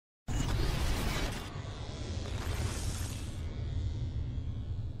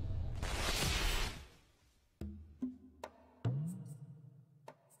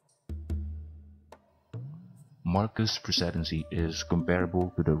Marcus' presidency is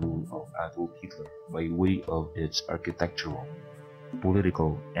comparable to the rule of Adolf Hitler by way of its architectural,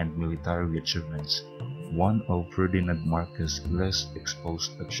 political, and military achievements. One of Ferdinand Marcos' less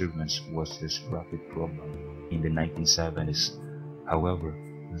exposed achievements was his rocket program in the 1970s. However,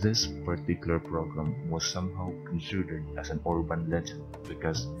 this particular program was somehow considered as an urban legend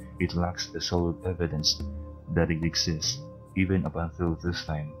because it lacks the solid evidence that it exists, even up until this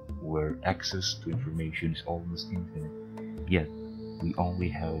time, where access to information is almost infinite. Yet, we only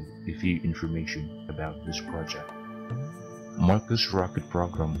have a few information about this project. Marcos' rocket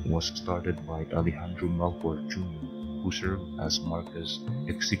program was started by Alejandro Melchor Jr., who served as Marcos'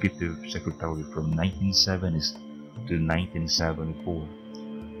 executive secretary from 1970s to 1974.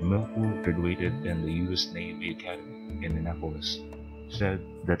 Melchor graduated in the U.S. Navy Academy in Annapolis, said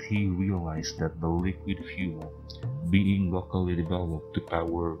that he realized that the liquid fuel being locally developed to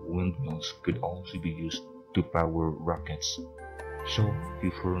power windmills could also be used to power rockets. So he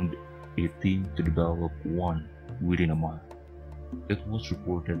formed a team to develop one within a month. It was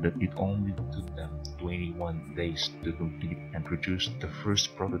reported that it only took them 21 days to complete and produce the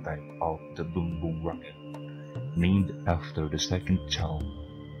first prototype of the Boom Boom rocket, named after the second child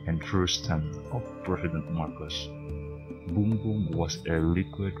and first son of President Marcos. Boom Boom was a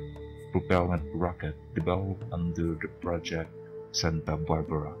liquid propellant rocket developed under the Project Santa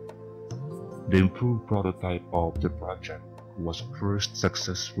Barbara. The improved prototype of the project was first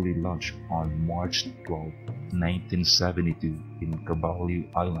successfully launched on March 12, 1972 in Caballo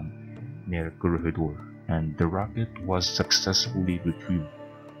Island near Corregidor, and the rocket was successfully retrieved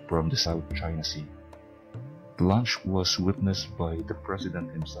from the South China Sea. The launch was witnessed by the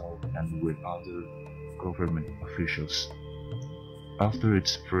President himself and with other government officials. After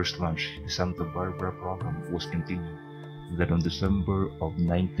its first launch, the Santa Barbara program was continued. That on December of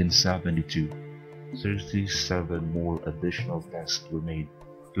 1972, 37 more additional tests were made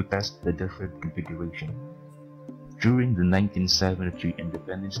to test the different configuration. During the 1973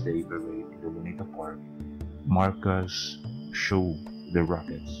 Independence Day parade in the Luneta Park, Marcos showed the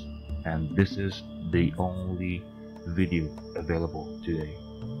rockets, and this is the only video available today,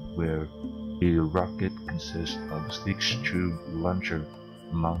 where a rocket consists of a 6-tube launcher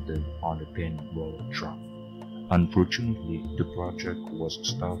mounted on a pinroll truck. Unfortunately, the project was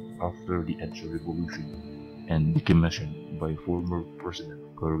stopped after the Edge Revolution and decommissioned by former President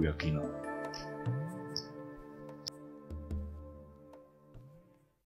Cory Aquino.